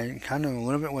Third Eye kind of a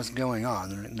little bit what's going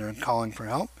on. They're calling for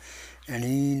help, and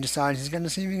he decides he's going to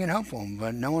see if he can help them.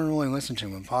 But no one really listened to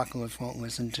him. Apocalypse won't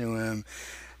listen to him.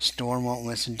 Storm won't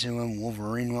listen to him.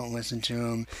 Wolverine won't listen to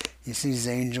him. He sees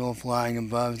Angel flying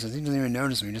above, so he doesn't even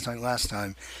notice me, just like last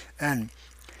time. And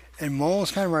Mole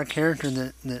is kind of our character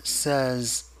that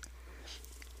says,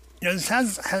 this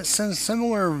has some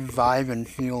similar vibe and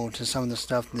feel to some of the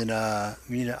stuff that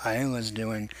Vita Ayala is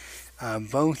doing,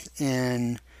 both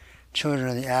in Children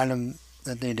of the Atom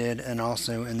that they did and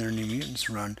also in their New Mutants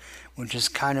run, which is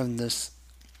kind of this,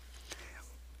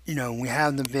 we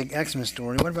have the big X-Men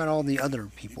story. What about all the other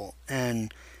people?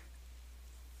 And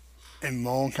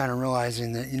Mole kind of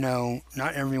realizing that,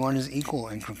 not everyone is equal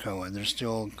in Krakoa. There's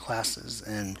still classes,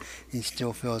 and he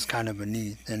still feels kind of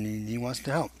beneath, and he wants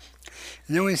to help.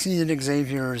 And then we see that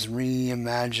Xavier's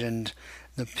reimagined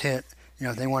the pit.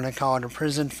 If they want to call it a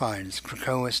prison, fine. It's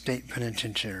Krakoa State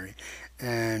Penitentiary.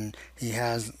 And he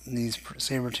has these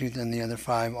Sabretooth and the other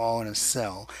 5 all in a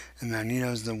cell. And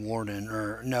Magneto's the warden.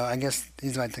 Or, no, I guess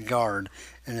he's like the guard.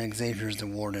 And Xavier's the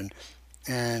warden.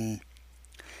 And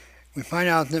we find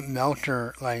out that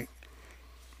Melter,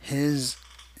 his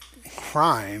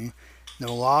crime,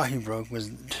 the law he broke was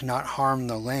to not harm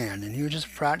the land, and he was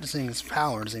just practicing his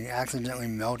powers, and he accidentally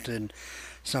melted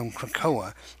some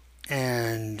Krakoa,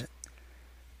 and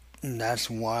that's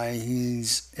why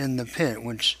he's in the pit,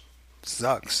 which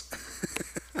sucks.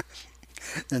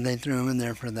 Then they threw him in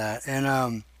there for that,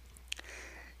 and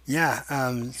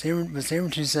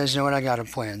Sabretooth says, I got a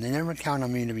plan. They never count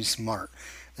on me to be smart.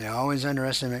 They always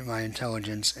underestimate my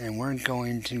intelligence, and we're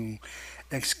going to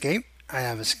escape. I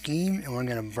have a scheme, and we're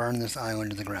going to burn this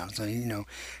island to the ground. So,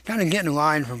 kind of get in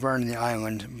line for burning the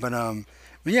island. But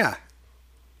yeah.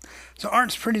 So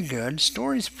art's pretty good.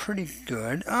 Story's pretty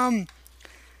good. I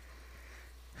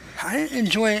didn't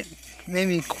enjoy it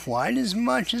maybe quite as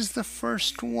much as the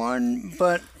first one,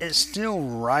 but it's still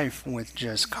rife with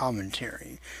just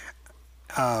commentary.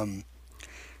 Kind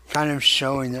of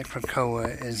showing that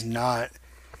Krakoa is not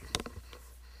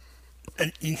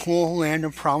an equal land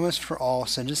of promise for all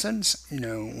citizens.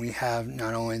 We have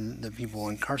not only the people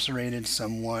incarcerated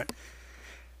somewhat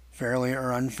fairly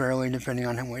or unfairly, depending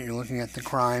on what you're looking at the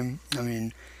crime.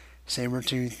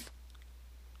 Sabretooth,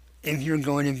 if you're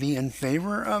going to be in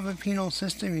favor of a penal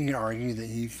system, you can argue that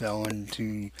he fell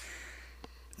into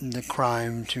the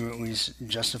crime to at least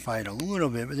justify it a little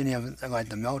bit, but then you have,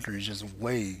 the Melter is just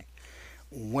way,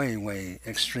 way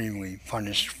extremely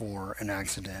punished for an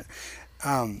accident.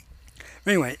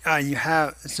 Anyway, you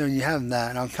have that,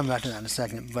 and I'll come back to that in a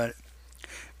second, but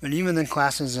even the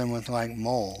classism with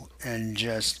Mole and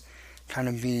just kind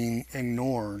of being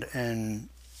ignored and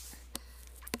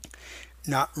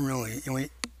not really,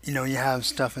 you have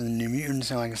stuff in the New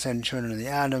Mutants, and like I said, in Children of the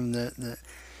Atom that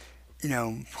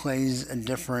plays a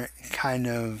different kind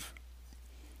of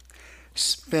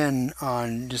spin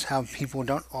on just how people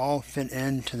don't all fit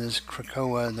into this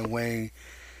Krakoa the way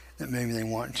that maybe they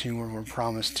want to or were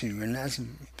promised to. And that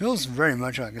feels very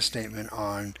much like a statement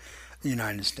on the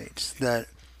United States, that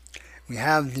we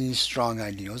have these strong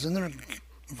ideals, and they're,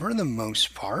 for the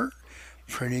most part,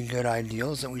 pretty good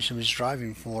ideals that we should be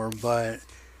striving for, but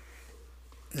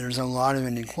there's a lot of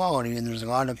inequality, and there's a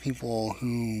lot of people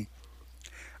who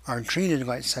are treated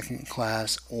like second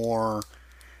class or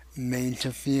made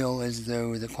to feel as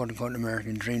though the quote-unquote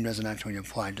American dream doesn't actually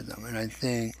apply to them. And I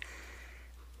think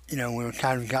we've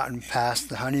kind of gotten past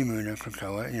the honeymoon of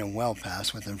Krakoa, well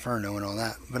past with Inferno and all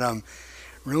that. But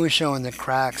really showing the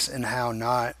cracks and how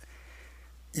not,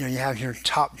 you have your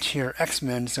top tier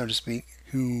X-Men, so to speak,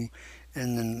 who,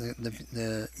 and then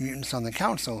the mutants on the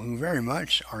council, who very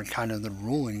much are kind of the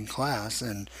ruling class.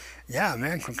 And yeah,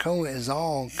 man, Krakoa is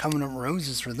all coming up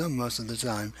roses for them most of the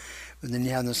time. But then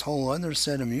you have this whole other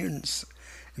set of mutants,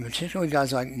 and particularly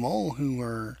guys like Mole, who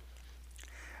are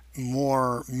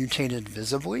more mutated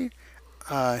visibly,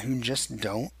 who just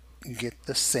don't get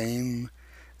the same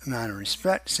amount of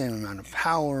respect, same amount of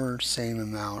power, same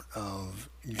amount of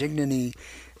dignity.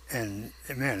 And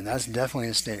man, that's definitely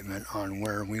a statement on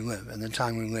where we live and the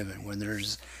time we live in, where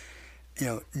there's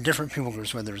different people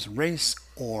groups, whether it's race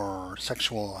or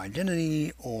sexual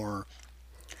identity or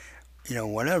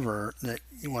whatever that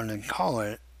you want to call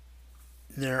it.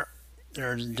 There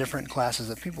are different classes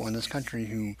of people in this country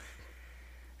who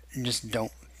just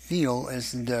don't feel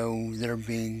as though they're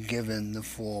being given the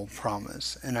full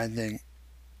promise. And I think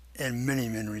in many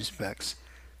respects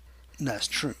that's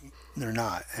true. They're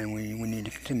not, and we need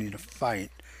to continue to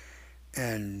fight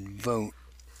and vote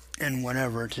and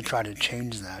whatever to try to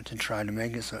change that, to try to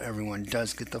make it so everyone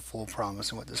does get the full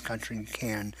promise of what this country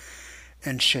can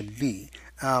and should be.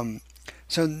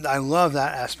 So I love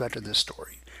that aspect of this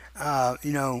story.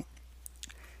 You know,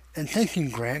 and thanking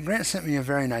Grant. Grant sent me a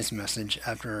very nice message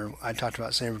after I talked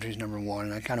about Sabretooth #1,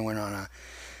 and I kind of went on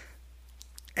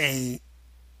a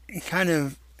kind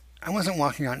of, I wasn't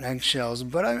walking on eggshells,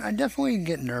 but I definitely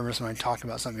get nervous when I talk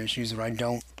about some issues where I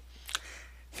don't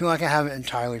feel like I have it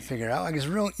entirely figured out. Like, it's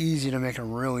real easy to make a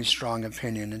really strong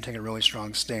opinion and take a really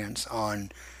strong stance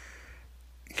on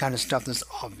kind of stuff that's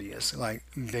obvious, like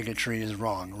bigotry is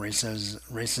wrong,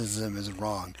 racism is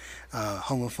wrong,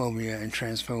 homophobia and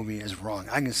transphobia is wrong.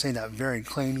 I can say that very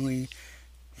plainly,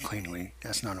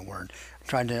 that's not a word. I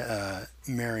tried to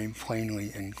marry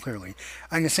plainly and clearly.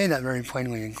 I can say that very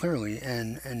plainly and clearly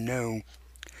and know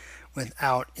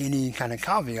without any kind of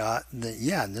caveat that,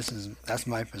 yeah, that's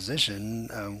my position,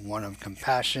 one of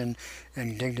compassion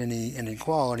and dignity and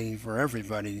equality for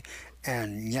everybody,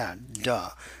 and yeah, duh.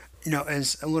 You know,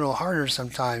 it's a little harder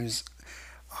sometimes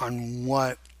on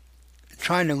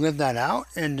trying to live that out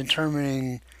and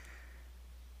determining,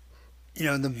 you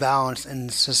know, the balance in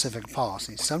specific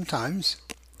policies. Sometimes,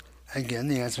 again,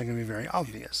 the answer can be very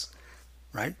obvious,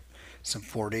 right?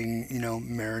 Supporting, you know,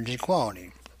 marriage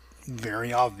equality,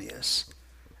 very obvious,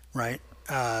 right?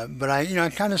 But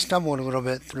I kind of stumbled a little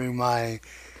bit through my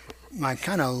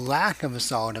kind of lack of a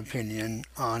solid opinion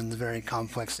on the very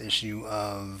complex issue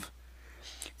of,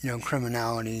 you know,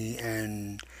 criminality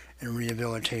and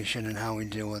rehabilitation and how we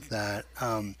deal with that.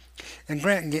 And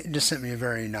Grant just sent me a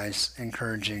very nice,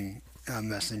 encouraging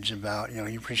message about, you know,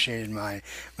 he appreciated my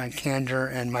candor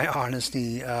and my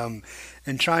honesty, and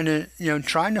trying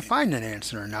to find an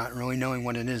answer, not really knowing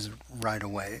what it is right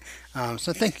away.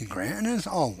 So thank you, Grant. And as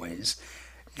always,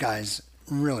 guys,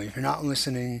 really, if you're not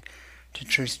listening to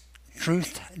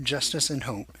Truth, Justice, and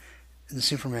Hope, the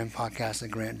Superman podcast that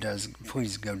Grant does,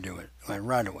 please go do it, like,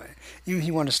 right away. Even if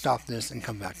you want to stop this and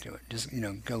come back to it, just, you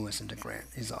know, go listen to Grant.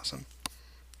 He's awesome.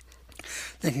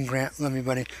 Thank you, Grant. Love you,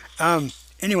 buddy.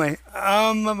 Anyway,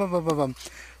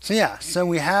 so yeah, so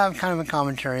we have kind of a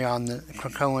commentary on the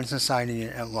Krakoan society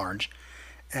at large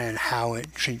and how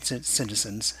it treats its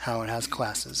citizens, how it has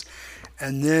classes.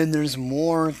 And then there's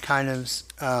more kind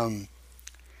of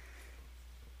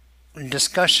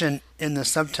discussion in the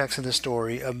subtext of the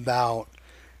story about,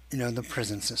 you know, the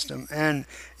prison system. And,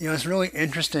 you know, it's really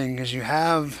interesting because you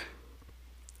have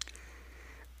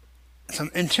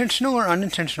some intentional or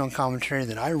unintentional commentary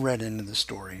that I read into the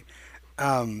story.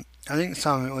 I think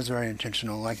some of it was very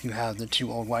intentional, like you have the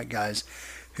two old white guys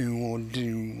who will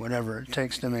do whatever it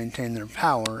takes to maintain their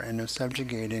power, and of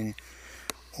subjugating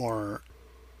or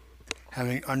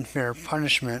having unfair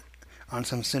punishment on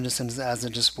some citizens as a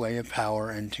display of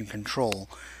power and to control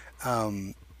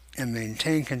and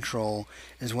maintain control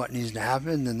is what needs to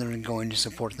happen. Then they're going to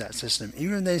support that system.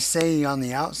 Even if they say on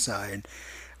the outside,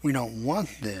 we don't want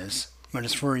this, but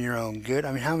it's for your own good.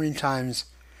 I mean, how many times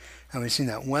have we seen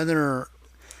that? Whether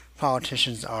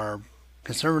politicians are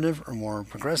conservative or more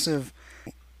progressive,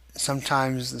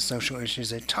 sometimes the social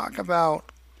issues they talk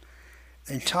about,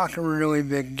 they talk a really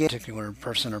big game, particular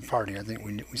person or party. I think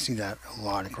we see that a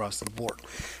lot across the board.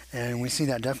 And we see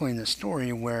that definitely in the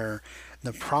story where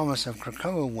the promise of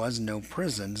Krakoa was no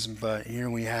prisons, but here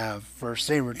we have for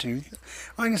Sabretooth,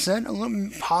 like I said, a little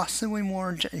possibly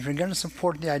more, if you're going to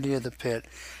support the idea of the pit,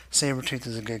 Sabretooth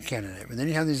is a good candidate. But then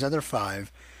you have these other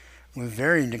 5 with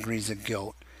varying degrees of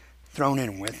guilt thrown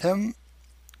in with him.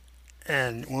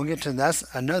 And we'll get to that's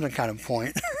another kind of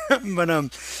point. But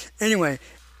anyway,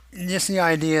 just the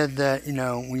idea that, you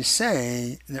know, we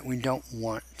say that we don't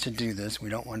want to do this, we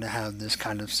don't want to have this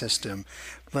kind of system,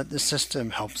 but the system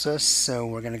helps us, so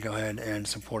we're going to go ahead and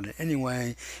support it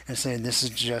anyway and say this is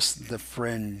just the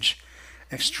fringe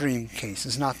extreme case.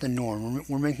 It's not the norm.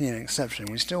 We're making an exception.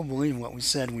 We still believe what we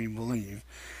said we believe,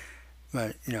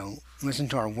 but, you know, listen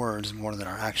to our words more than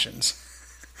our actions.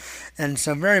 And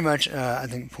so very much, I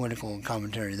think, political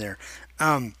commentary there.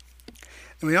 And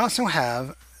we also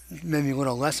have, maybe a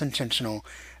little less intentional,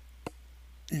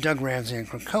 Doug Ramsey and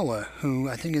Krakoa, who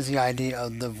I think is the idea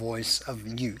of the voice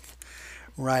of youth,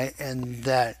 right? And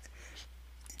that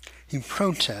he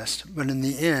protests, but in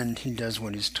the end, he does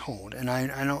what he's told. And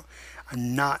I'm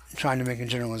not trying to make a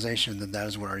generalization that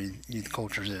is what our youth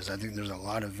culture is. I think there's a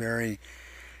lot of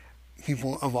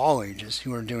people of all ages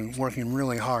who are working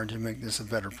really hard to make this a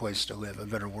better place to live, a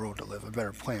better world to live, a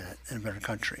better planet, and a better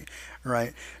country,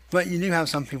 right? But you do have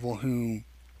some people who,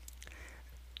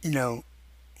 you know,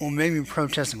 will maybe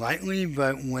protest lightly,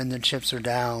 but when the chips are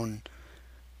down,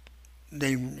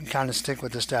 they kind of stick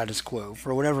with the status quo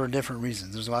for whatever different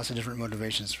reasons. There's lots of different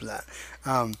motivations for that.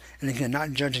 And again,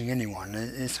 not judging anyone.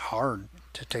 It's hard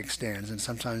to take stands, and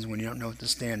sometimes when you don't know what the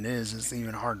stand is, it's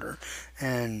even harder.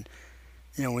 And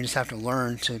we just have to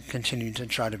learn to continue to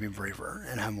try to be braver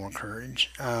and have more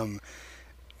courage.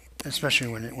 Especially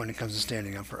when it comes to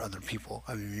standing up for other people.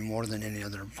 I mean, more than any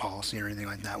other policy or anything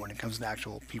like that, when it comes to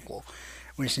actual people,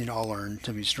 we just need to all learn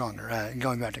to be stronger.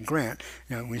 Going back to Grant,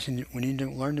 we need to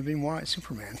learn to be more like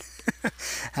Superman.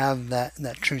 Have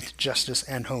that truth, justice,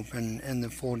 and hope, and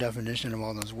the full definition of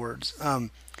all those words.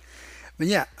 But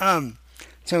yeah,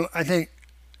 so I think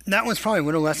that was probably a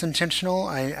little less intentional.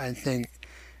 I think,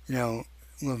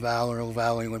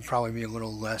 LaValle would probably be a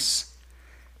little less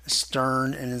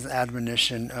stern in his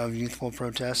admonition of youthful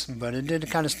protest, but it did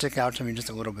kind of stick out to me just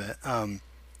a little bit.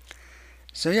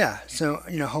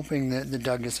 Hoping that the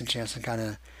Doug gets a chance to kind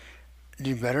of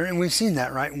do better, and we've seen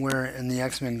that, right? Where in the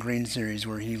X-Men Green series,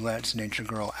 where he lets Nature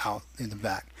Girl out through the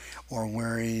back, or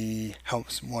where he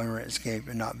helps Moira escape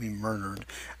and not be murdered.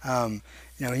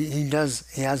 He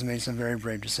has made some very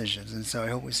brave decisions, and so I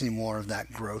hope we see more of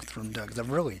that growth from Doug. 'Cause I've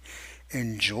really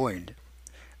enjoyed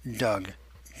Doug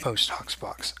post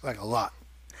Hoxpox, like a lot.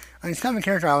 I mean, he's kind of a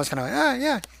character I was kind of like,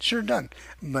 yeah, sure, Doug.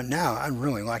 But now I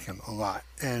really like him a lot,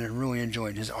 and I really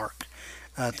enjoyed his arc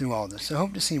through all this. So I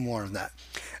hope to see more of that.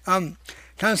 Kind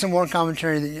of some more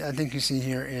commentary that I think you see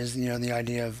here is, the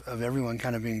idea of everyone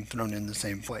kind of being thrown in the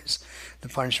same place. The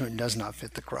punishment does not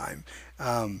fit the crime.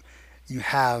 You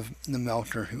have the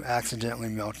melter who accidentally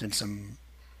melted some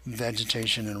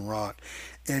vegetation and rock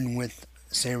in with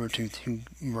Sabretooth who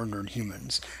murdered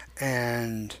humans.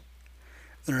 And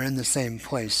they're in the same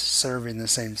place, serving the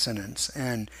same sentence.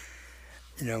 And,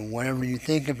 whenever you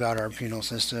think about our penal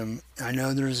system, I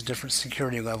know there's different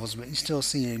security levels, but you still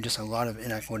see just a lot of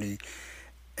inequity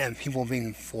and people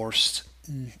being forced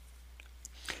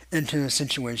into a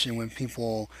situation with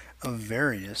people of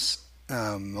various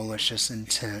malicious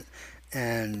intent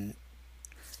and,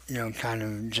 kind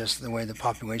of just the way the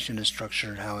population is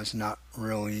structured, how it's not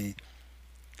really...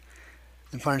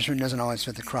 The punishment doesn't always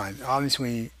fit the crime.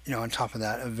 Obviously, on top of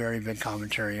that, a very big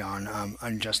commentary on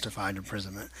unjustified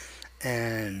imprisonment.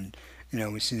 And,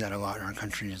 we see that a lot in our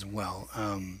country as well.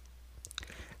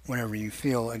 Whenever you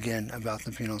feel, again, about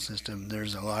the penal system,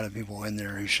 there's a lot of people in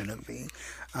there who shouldn't be.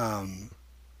 And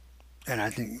I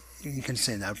think you can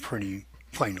say that pretty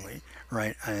plainly,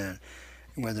 right?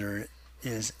 Whether it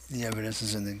is the evidence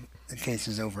is in the case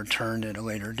is overturned at a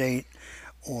later date,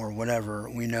 or whatever,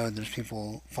 we know there's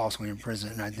people falsely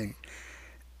imprisoned, and I think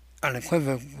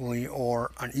unequivocally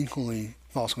or unequally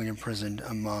falsely imprisoned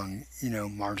among,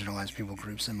 marginalized people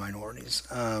groups and minorities.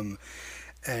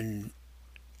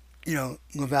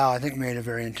 LaValle, I think, made a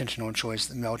very intentional choice.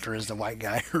 The melter is the white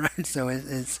guy, right? So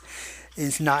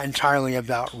it's not entirely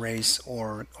about race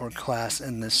or class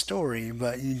in this story,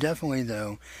 but you definitely,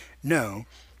 though, know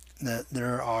that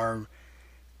there are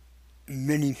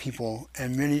many people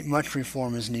and much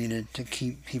reform is needed to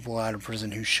keep people out of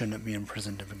prison who shouldn't be in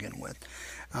prison to begin with.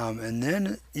 And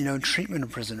then, treatment of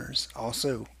prisoners,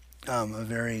 also a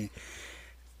very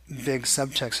big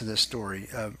subtext of this story.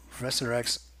 Professor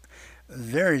X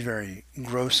very, very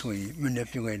grossly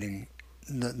manipulating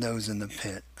those in the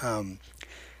pit.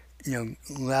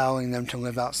 Allowing them to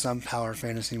live out some power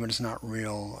fantasy when it's not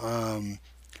real.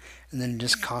 And then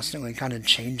just constantly kind of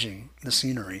changing the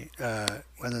scenery,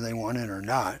 whether they want it or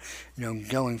not.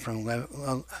 Going from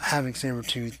having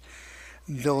Sabretooth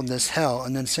build this hell,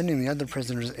 and then sending the other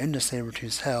prisoners into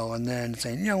Sabretooth's hell, and then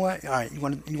saying, you know what, all right, you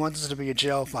want this to be a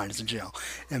jail? Fine, it's a jail.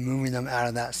 And moving them out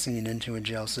of that scene into a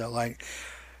jail cell.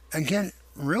 Again,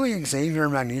 really Xavier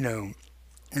and Magneto,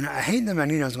 and I hate that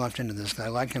Magneto's left into this, because I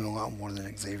like him a lot more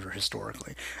than Xavier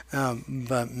historically.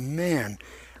 But man...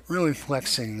 really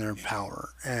flexing their power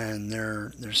and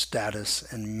their status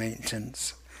and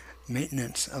maintenance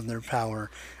of their power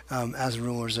as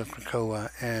rulers of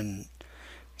Krakoa, and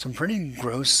some pretty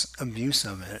gross abuse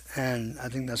of it. And I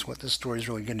think that's what this story is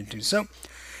really getting to. So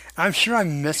I'm sure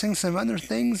I'm missing some other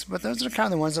things, but those are kind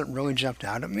of the ones that really jumped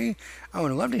out at me. I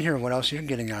would love to hear what else you're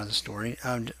getting out of the story.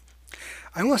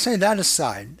 I will say that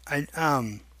aside,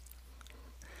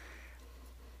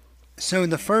 So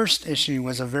the first issue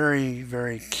was a very,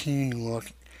 very keen look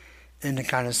into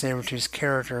kind of Sabretooth's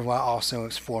character while also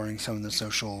exploring some of the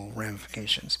social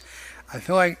ramifications. I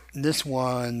feel like this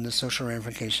one, the social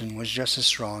ramification, was just as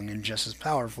strong and just as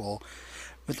powerful,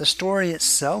 but the story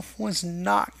itself was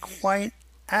not quite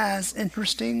as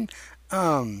interesting.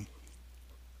 So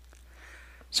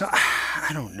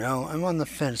I don't know. I'm on the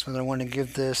fence whether I want to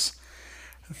give this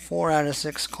 4 out of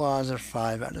 6 claws or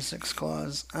 5 out of 6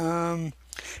 claws.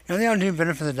 I think I'll do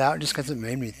benefit of the doubt just because it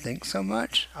made me think so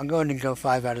much. I'll go ahead and go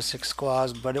 5 out of 6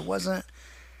 squaws, but it wasn't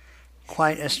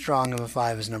quite as strong of a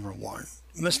 5 as number 1.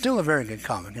 But still a very good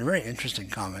comic, and a very interesting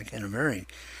comic, and a very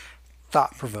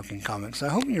thought-provoking comic. So I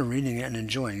hope you're reading it and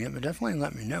enjoying it, but definitely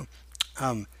let me know.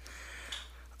 Alright,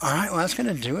 well that's going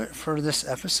to do it for this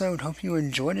episode. Hope you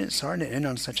enjoyed it. Sorry to end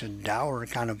on such a dour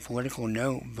kind of political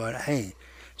note, but hey,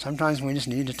 sometimes we just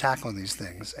need to tackle these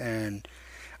things. And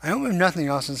I hope if nothing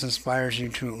else this inspires you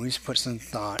to at least put some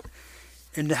thought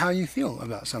into how you feel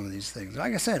about some of these things.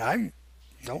 Like I said, I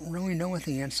don't really know what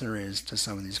the answer is to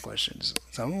some of these questions.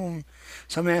 Some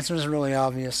answers are really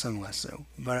obvious, some less so.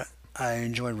 But I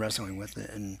enjoyed wrestling with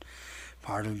it, and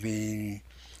part of being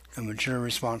a mature,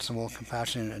 responsible,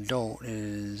 compassionate adult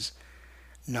is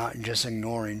not just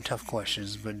ignoring tough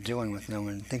questions, but dealing with them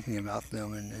and thinking about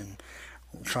them and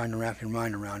trying to wrap your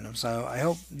mind around them. So I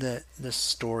hope that this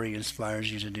story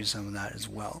inspires you to do some of that as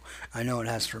well. I know it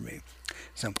has for me.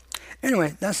 So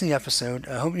anyway, that's the episode.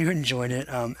 I hope you enjoyed it.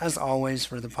 As always,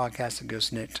 for the podcast that goes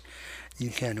Snicked, you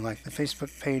can like the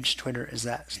Facebook page. Twitter is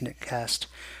at SnickCast.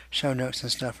 Show notes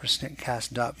and stuff for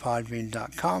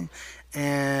snickcast.podbean.com.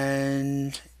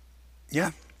 And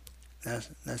yeah,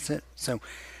 that's it. So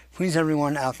please,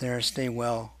 everyone out there, stay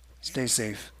well, stay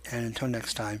safe, and until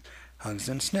next time, hugs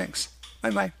and snicks.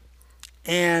 Bye-bye.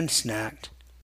 And snacked.